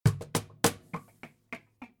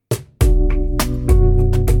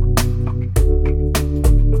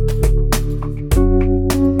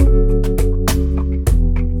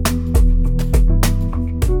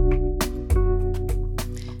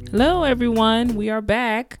everyone. We are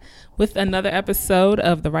back with another episode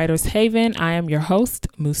of The Writer's Haven. I am your host,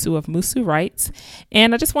 Musu of Musu Writes,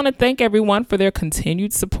 and I just want to thank everyone for their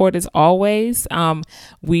continued support as always.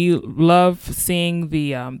 We love seeing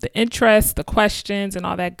the interest, the questions, and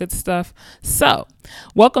all that good stuff. So,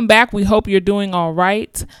 welcome back. We hope you're doing all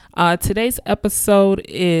right. Today's episode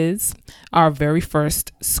is our very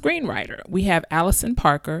first screenwriter. We have Alison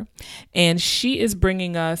Parker, and she is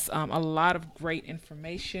bringing us a lot of great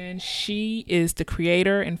information. She is the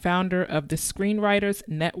creator and founder of the Screenwriters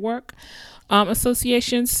Network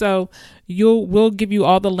Association. So we'll give you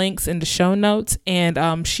all the links in the show notes,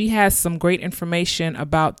 and she has some great information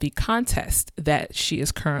about the contest that she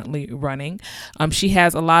is currently running. She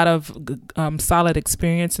has a lot of solid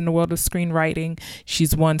experience in the world of screenwriting.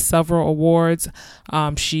 She's won several awards.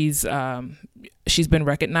 She's been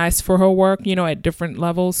recognized for her work, at different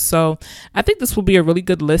levels. So I think this will be a really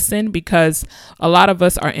good listen because a lot of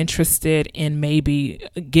us are interested in maybe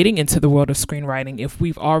getting into the world of screenwriting if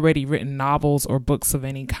we've already written novels or books of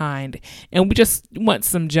any kind. And we just want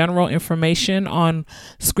some general information on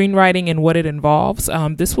screenwriting and what it involves.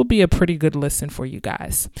 This will be a pretty good listen for you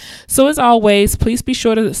guys. So as always, please be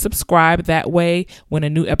sure to subscribe. That way, when a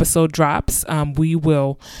new episode drops, we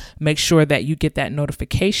will make sure that you get that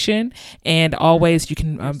notification. And always, you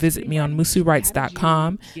can visit me on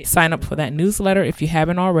musuwrites.com. Sign up for that newsletter if you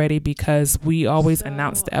haven't already, because we always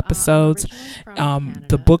announce the episodes,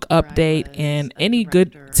 the book update, and any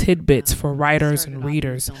good tidbits for writers and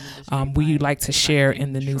readers we like to share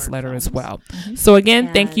in the newsletter as well. So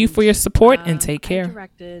again, thank you for your support and take care. I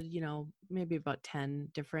directed, maybe about 10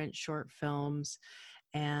 different short films,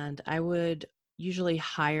 and I would usually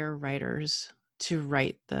hire writers to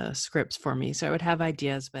write the scripts for me. So I would have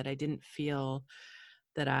ideas, but I didn't feel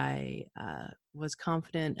that I was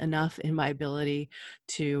confident enough in my ability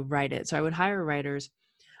to write it. So I would hire writers.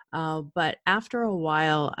 But after a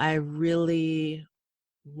while, I really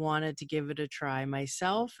wanted to give it a try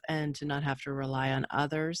myself and to not have to rely on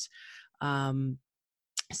others.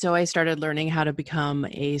 So I started learning how to become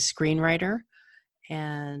a screenwriter.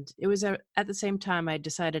 And it was at the same time I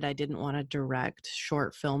decided I didn't want to direct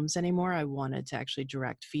short films anymore. I wanted to actually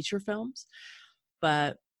direct feature films.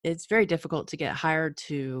 But it's very difficult to get hired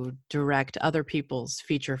to direct other people's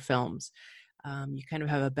feature films. You kind of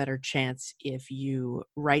have a better chance if you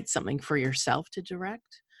write something for yourself to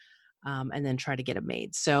direct, and then try to get it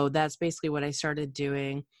made. So that's basically what I started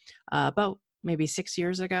doing about maybe 6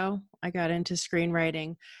 years ago. I got into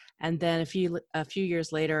screenwriting. And then a few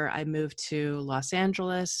years later, I moved to Los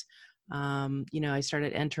Angeles. I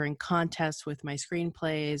started entering contests with my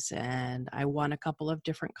screenplays, and I won a couple of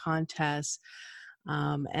different contests.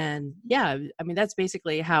 That's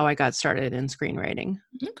basically how I got started in screenwriting.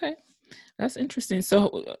 Okay. That's interesting.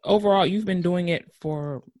 So overall, you've been doing it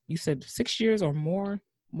for, you said 6 years or more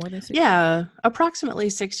than 6 years? Yeah,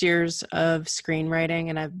 approximately 6 years of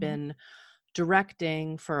screenwriting, and I've been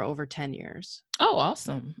directing for over 10 years. Oh,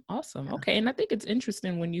 awesome. Yeah. Okay. And I think it's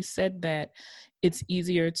interesting when you said that it's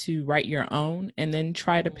easier to write your own and then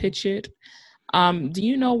try to pitch it. Do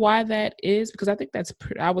you know why that is? Because I think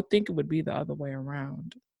I would think it would be the other way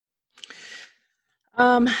around.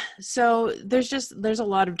 So there's a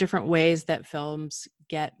lot of different ways that films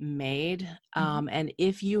get made. And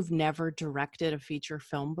if you've never directed a feature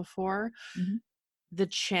film before, the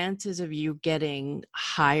chances of you getting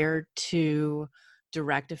hired to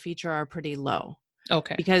direct a feature are pretty low.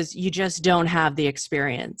 Okay. Because you just don't have the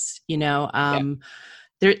experience,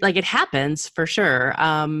 there, like, it happens for sure.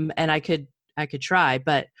 And I could try,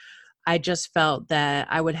 but I just felt that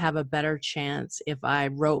I would have a better chance if I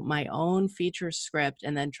wrote my own feature script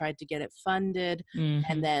and then tried to get it funded.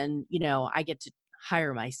 And then, I get to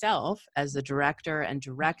hire myself as the director and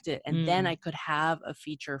direct it. And then I could have a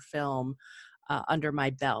feature film under my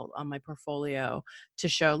belt on my portfolio to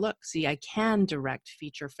show, look, see, I can direct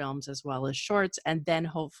feature films as well as shorts. And then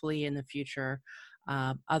hopefully in the future,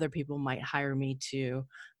 other people might hire me to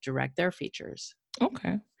direct their features.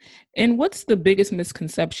 Okay. And what's the biggest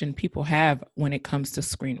misconception people have when it comes to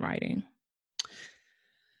screenwriting?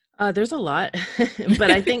 There's a lot,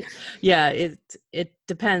 but I think, it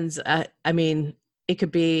depends. It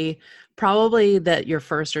could be probably that your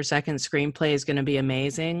first or second screenplay is going to be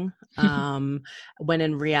amazing. When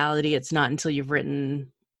in reality, it's not until you've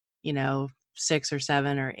written, 6 or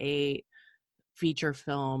 7 or 8 feature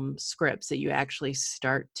film scripts that you actually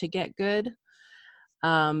start to get good.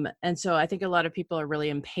 And so I think a lot of people are really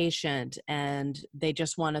impatient and they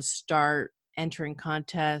just want to start entering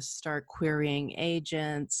contests, start querying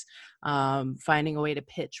agents, finding a way to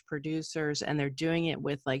pitch producers, and they're doing it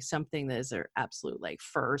with like something that is their absolute like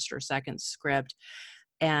first or second script.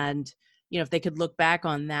 And if they could look back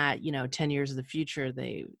on that, 10 years of the future,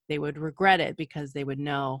 they would regret it, because they would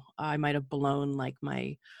know, I might have blown like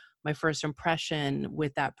my first impression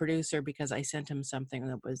with that producer because I sent him something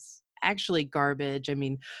that was actually garbage. I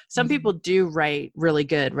mean, some people do write really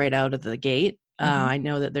good right out of the gate. I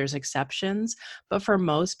know that there's exceptions, but for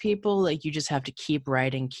most people, like, you just have to keep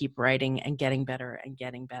writing and getting better and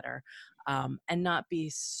getting better, and not be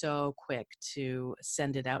so quick to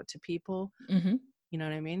send it out to people. You know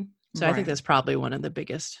what I mean? So I think Right. that's probably one of the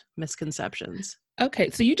biggest misconceptions. Okay,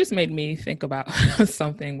 so you just made me think about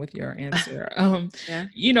something with your answer.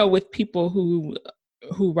 Yeah. With people who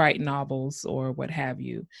write novels or what have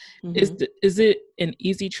you, Hmm. is it an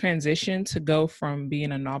easy transition to go from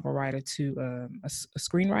being a novel writer to a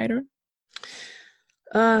screenwriter?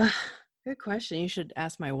 Uh, Good question. You should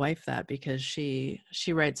ask my wife that, because she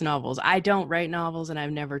writes novels. I don't write novels, and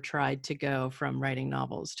I've never tried to go from writing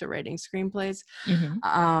novels to writing screenplays. Hmm.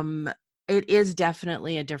 Um, it is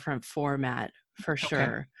definitely a different format, for Okay.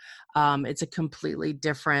 sure. It's a completely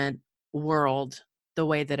different world, the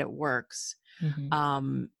way that it works. Hmm.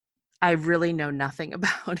 Um, I really know nothing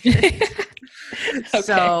about it. Okay.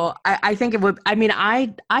 So I think it would, I mean,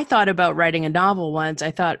 I thought about writing a novel once.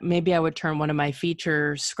 I thought maybe I would turn one of my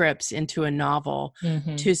feature scripts into a novel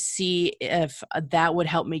Hmm. to see if that would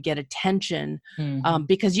help me get attention. Hmm.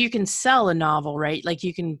 Because you can sell a novel, right? Like,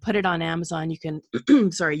 you can put it on Amazon, you can,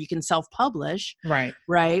 sorry, you can self-publish, Right.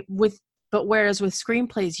 right? But whereas with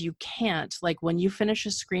screenplays, you can't. Like, when you finish a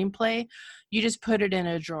screenplay, you just put it in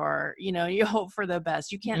a drawer, you hope for the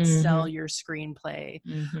best. You can't sell Hmm. your screenplay.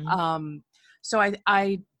 Hmm. Um, so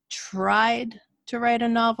I tried to write a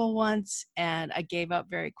novel once, and I gave up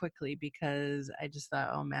very quickly, because I just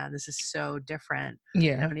thought, oh man, this is so different. I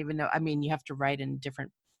Yeah. don't even know. I mean, you have to write in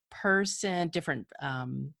different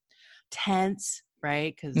tense,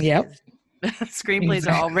 right? Because Yep. screenplays are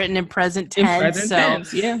all Exactly. written in present In tense. present So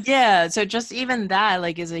tense. Yeah. yeah, so just even that,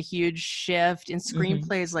 like, is a huge shift in Hmm.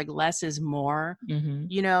 screenplays. Like, less is more. Hmm.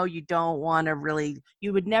 You don't want to really,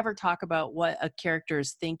 you would never talk about what a character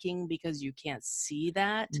is thinking, because you can't see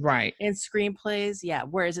that Right. in screenplays. Yeah,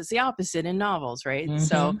 whereas it's the opposite in novels, right?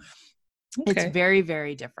 So Hmm. it's Okay. very,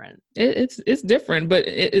 very different. It's different, but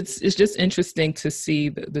it's just interesting to see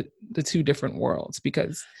the two different worlds,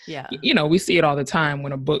 because Yeah. we see it all the time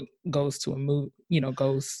when a book goes to a movie,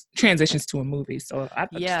 goes transitions to a movie. So I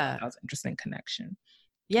just thought Yeah. that was an interesting connection.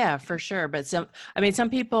 Yeah, for sure. But some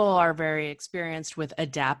people are very experienced with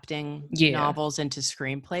adapting Yeah. novels into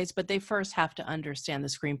screenplays, but they first have to understand the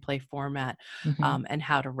screenplay format, Hmm. and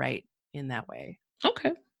how to write in that way.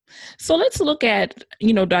 Okay. So let's look at,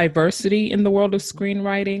 diversity in the world of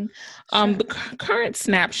screenwriting. Sure. The current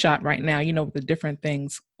snapshot right now, with the different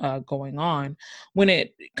things going on. When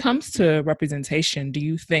it comes to representation, do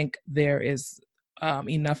you think there is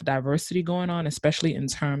enough diversity going on, especially in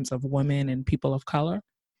terms of women and people of color?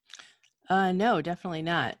 No, definitely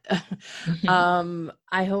not. Hmm.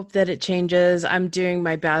 I hope that it changes. I'm doing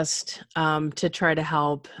my best to try to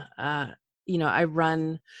help. I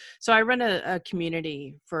run a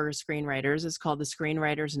community for screenwriters. It's called the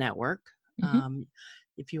Screenwriters Network. Hmm. Um,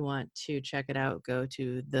 if you want to check it out, go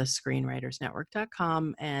to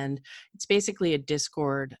thescreenwritersnetwork.com, and it's basically a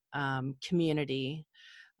Discord community.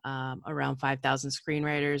 Around 5,000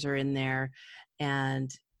 screenwriters are in there,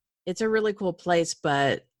 and it's a really cool place,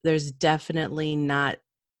 but there's definitely not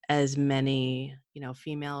as many,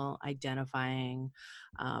 female identifying,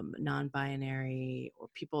 non-binary, or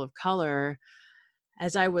people of color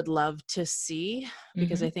as I would love to see,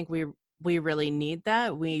 because Hmm. I think we really need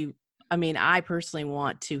that. I mean, I personally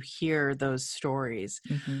want to hear those stories.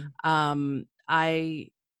 Hmm. I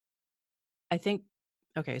think,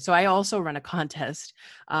 okay, so I also run a contest,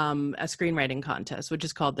 a screenwriting contest, which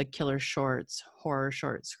is called the Killer Shorts Horror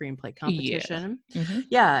Short Screenplay Yeah. Competition. Hmm.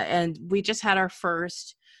 Yeah, and we just had our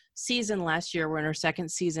first season last year. We're in our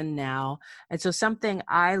second season now. And so something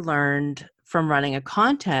I learned from running a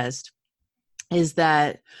contest is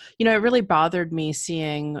that, it really bothered me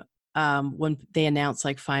seeing, when they announce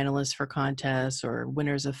like finalists for contests or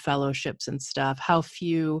winners of fellowships and stuff, how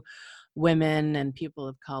few women and people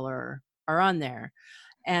of color are on there.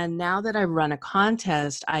 And now that I run a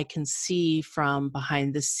contest, I can see from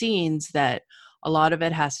behind the scenes that a lot of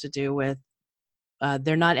it has to do with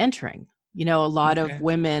they're not entering. A lot of Okay.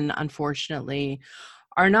 women, unfortunately,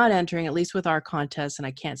 are not entering, at least with our contest. And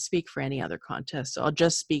I can't speak for any other contest, so I'll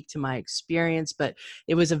just speak to my experience. But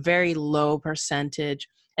it was a very low percentage,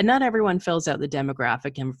 and not everyone fills out the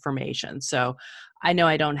demographic information. So I know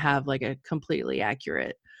I don't have like a completely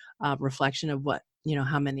accurate reflection of what,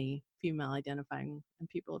 how many female identifying and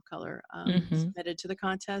people of color Hmm. submitted to the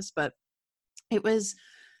contest. But it was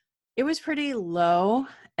It was pretty low.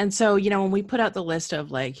 And so, when we put out the list of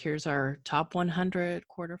like, here's our top 100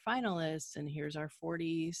 quarterfinalists and here's our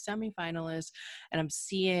 40 semifinalists, and I'm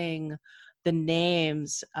seeing the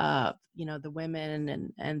names of, the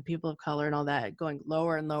women and people of color and all that going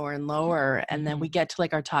lower and lower and lower. And then we get to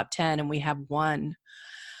like our top 10 and we have one.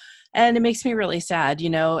 And it makes me really sad.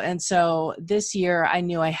 And so this year I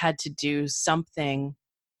knew I had to do something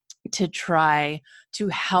to try to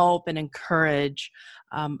help and encourage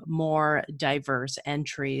more diverse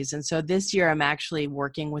entries. And so this year I'm actually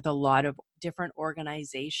working with a lot of different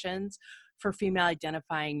organizations for female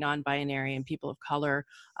identifying, non-binary, and people of color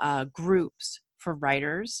groups for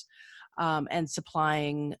writers, and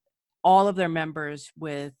supplying all of their members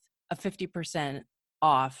with a 50%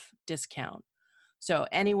 off discount. So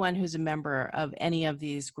anyone who's a member of any of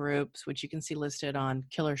these groups, which you can see listed on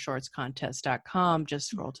killershortscontest.com, just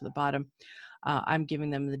scroll to the bottom, I'm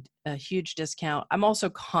giving them a huge discount. I'm also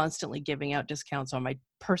constantly giving out discounts on my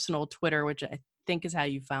personal Twitter, which I think is how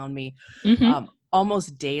you found me.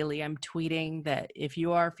 Almost daily, I'm tweeting that if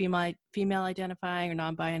you are female identifying or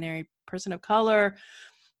non-binary, person of color,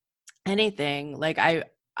 anything, like I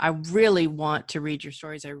really want to read your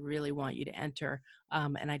stories. I really want you to enter.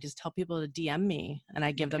 And I just tell people to DM me and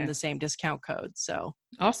I give them the same discount code. So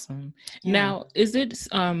awesome. Yeah. Now, is it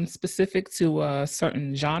specific to a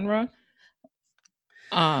certain genre?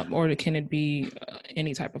 Or can it be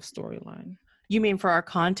any type of storyline? You mean for our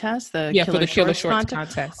contest, the for the Killer Shorts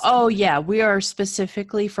contest? Oh, yeah. We are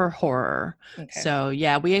specifically for horror. Okay. So,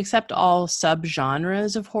 yeah, we accept all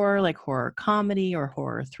subgenres of horror, like horror comedy or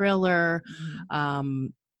horror thriller,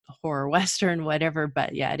 horror western, whatever.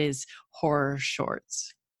 But yeah, it is horror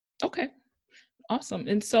shorts. Okay. Awesome.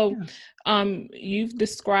 And so you've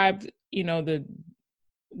described,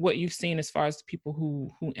 what you've seen as far as the people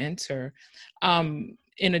who enter.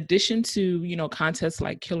 In addition to, contests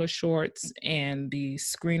like Killer Shorts and the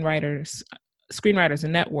Screenwriters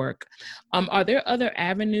Network, are there other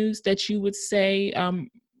avenues that you would say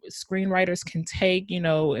screenwriters can take,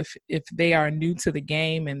 if they are new to the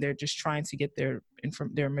game and they're just trying to get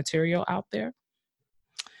their material out there?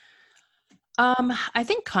 I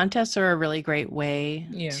think contests are a really great way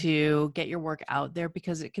to get your work out there,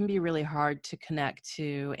 because it can be really hard to connect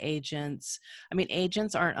to agents. I mean,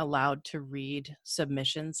 agents aren't allowed to read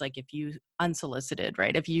submissions. Like if you unsolicited,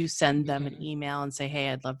 right? If you send them an email and say, hey,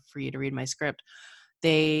 I'd love for you to read my script,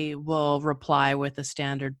 they will reply with a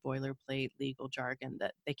standard boilerplate legal jargon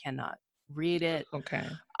that they cannot read it. Okay.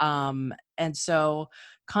 And so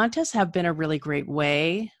contests have been a really great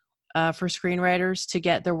way for screenwriters to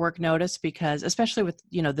get their work noticed, because especially with,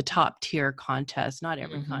 the top tier contests, not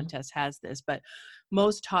every contest has this, but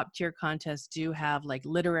most top tier contests do have like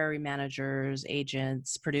literary managers,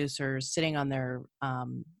 agents, producers sitting on their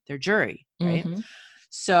jury, right?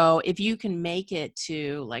 So if you can make it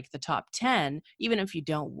to like the top 10, even if you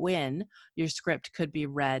don't win, your script could be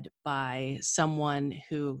read by someone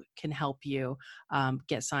who can help you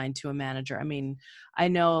get signed to a manager. I mean, I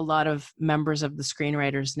know a lot of members of the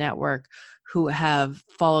Screenwriters Network who have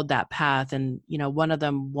followed that path. And, one of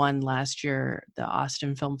them won last year, the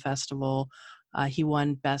Austin Film Festival. He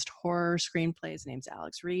won Best Horror Screenplay. His name's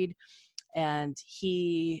Alex Reed. And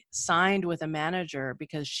he signed with a manager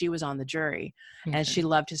because she was on the jury and she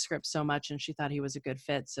loved his script so much and she thought he was a good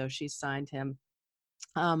fit. So she signed him.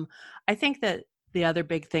 I think that the other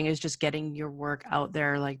big thing is just getting your work out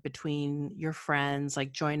there, like between your friends,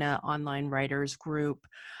 like join a online writers group,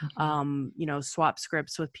 swap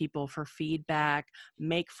scripts with people for feedback,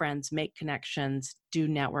 make friends, make connections, do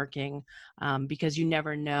networking, because you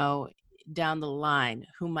never know down the line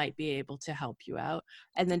who might be able to help you out.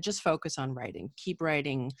 And then just focus on writing, keep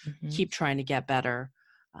trying to get better,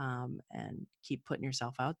 and keep putting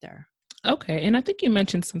yourself out there. Okay. And I think you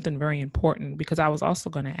mentioned something very important, because I was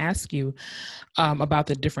also going to ask you about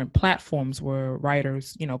the different platforms where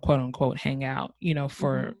writers, quote unquote, hang out.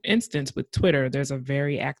 For instance, with Twitter, there's a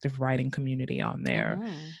very active writing community on there,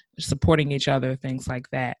 supporting each other, things like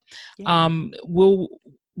that. Will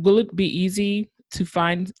it be easy to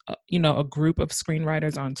find, a group of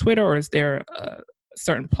screenwriters on Twitter, or is there a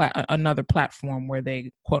certain another platform where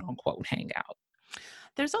they, quote unquote, hang out?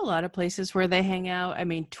 There's a lot of places where they hang out. I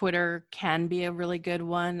mean, Twitter can be a really good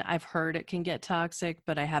one. I've heard it can get toxic,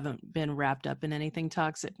 but I haven't been wrapped up in anything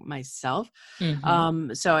toxic myself.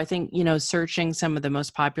 So I think, searching some of the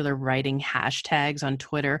most popular writing hashtags on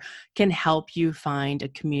Twitter can help you find a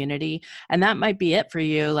community. And that might be it for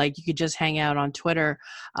you. Like you could just hang out on Twitter,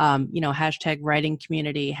 hashtag writing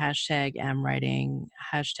community, hashtag MWriting,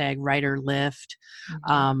 hashtag writer lift.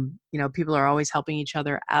 People are always helping each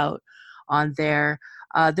other out on there.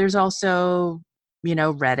 There's also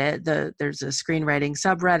Reddit. There's a screenwriting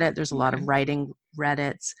subreddit. There's a lot Okay. of writing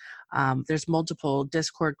Reddits. There's multiple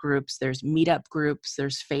Discord groups. There's meetup groups.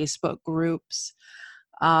 There's Facebook groups.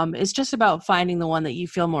 It's just about finding the one that you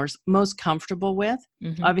feel most comfortable with.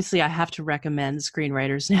 Mm-hmm. Obviously, I have to recommend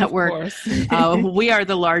Screenwriters Of Network. course. We are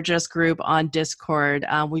the largest group on Discord.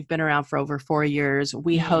 We've been around for over 4 years.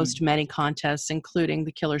 We host many contests, including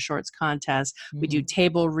the Killer Shorts contest. We do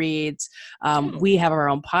table reads. We have our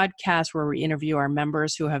own podcast where we interview our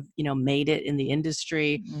members who have, made it in the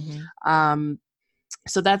industry.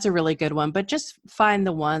 So that's a really good one. But just find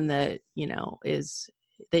the one that, is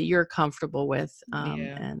that you're comfortable with.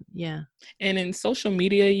 And in social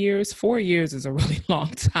media years, 4 years is a really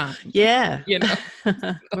long time. Yeah.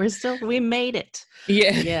 So. We made it.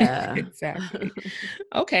 Yeah. Exactly.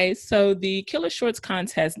 Okay. So the Killer Shorts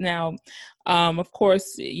contest now, of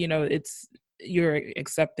course, you're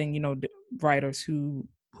accepting, writers who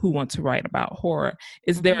want to write about horror.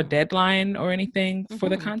 Is there a deadline or anything for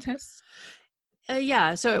the contest?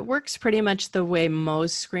 So it works pretty much the way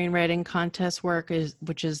most screenwriting contests work,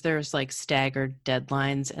 which is there's like staggered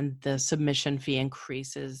deadlines, and the submission fee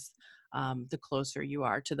increases the closer you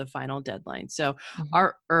are to the final deadline. So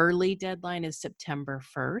our early deadline is September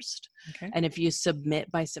 1st. Okay. And if you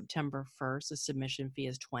submit by September 1st, the submission fee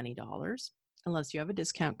is $20. Unless you have a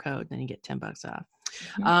discount code, then you get $10 off.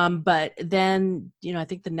 But then, I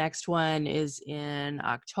think the next one is in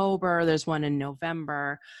October. There's one in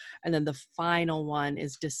November. And then the final one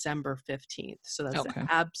is December 15th. So that's the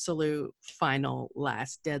absolute final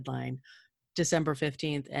last deadline, December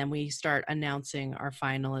 15th. And we start announcing our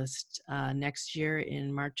finalists next year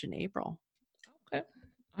in March and April. Okay.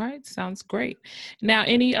 All right. Sounds great. Now,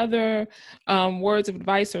 any other words of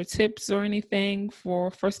advice or tips or anything for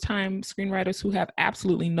first-time screenwriters who have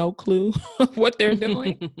absolutely no clue what they're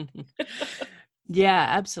doing? Yeah,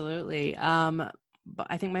 absolutely. But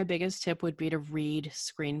I think my biggest tip would be to read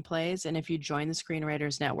screenplays. And if you join the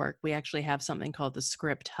Screenwriters Network, we actually have something called the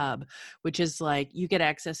Script Hub, which is like you get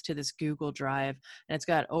access to this Google Drive, and it's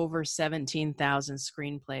got over 17,000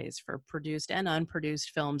 screenplays for produced and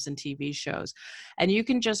unproduced films and TV shows. And you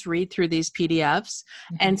can just read through these PDFs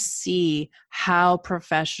and see how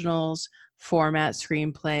professionals format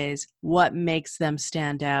screenplays, what makes them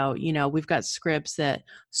stand out. We've got scripts that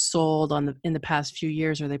sold in the past few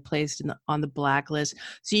years, or they placed on the blacklist.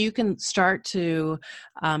 So you can start to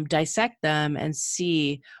dissect them and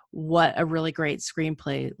see what a really great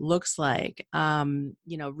screenplay looks like. Read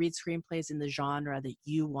screenplays in the genre that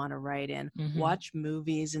you want to write in. Watch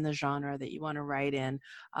movies in the genre that you want to write in,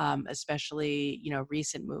 especially,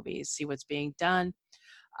 recent movies. See what's being done.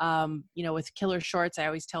 With Killer Shorts, I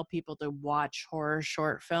always tell people to watch horror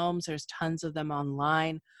short films. There's tons of them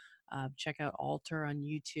online. Check out Alter on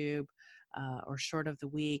YouTube or Short of the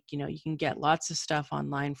Week. You can get lots of stuff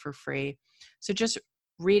online for free. So just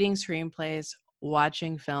reading screenplays,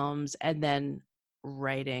 watching films, and then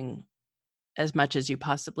writing as much as you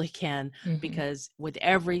possibly can, because with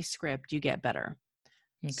every script, you get better.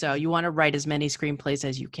 Okay. So you want to write as many screenplays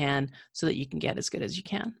as you can so that you can get as good as you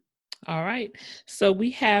can. All right. So we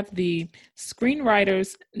have the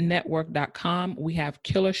screenwritersnetwork.com. We have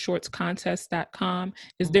killershortscontest.com.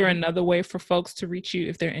 Is there another way for folks to reach you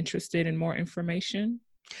if they're interested in more information?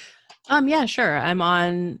 Yeah, sure. I'm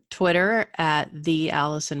on Twitter at the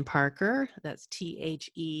Alison Parker. That's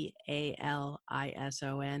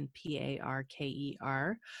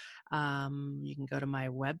TheAlisonParker. You can go to my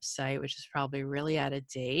website, which is probably really out of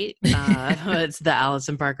date. It's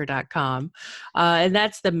thealisonparker.com. And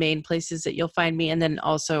that's the main places that you'll find me. And then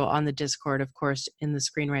also on the Discord, of course, in the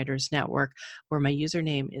Screenwriters Network, where my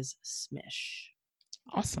username is Smish.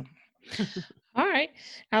 Awesome. All right,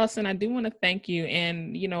 Alison, I do want to thank you.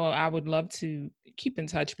 And, I would love to keep in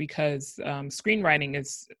touch because screenwriting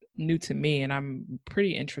is new to me and I'm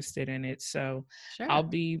pretty interested in it. So I'll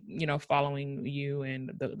be, following you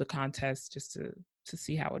and the contest just to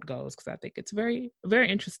see how it goes, because I think it's a very, very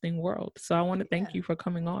interesting world. So I want to thank you for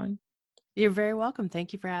coming on. You're very welcome.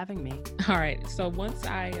 Thank you for having me. All right. So once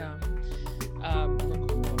I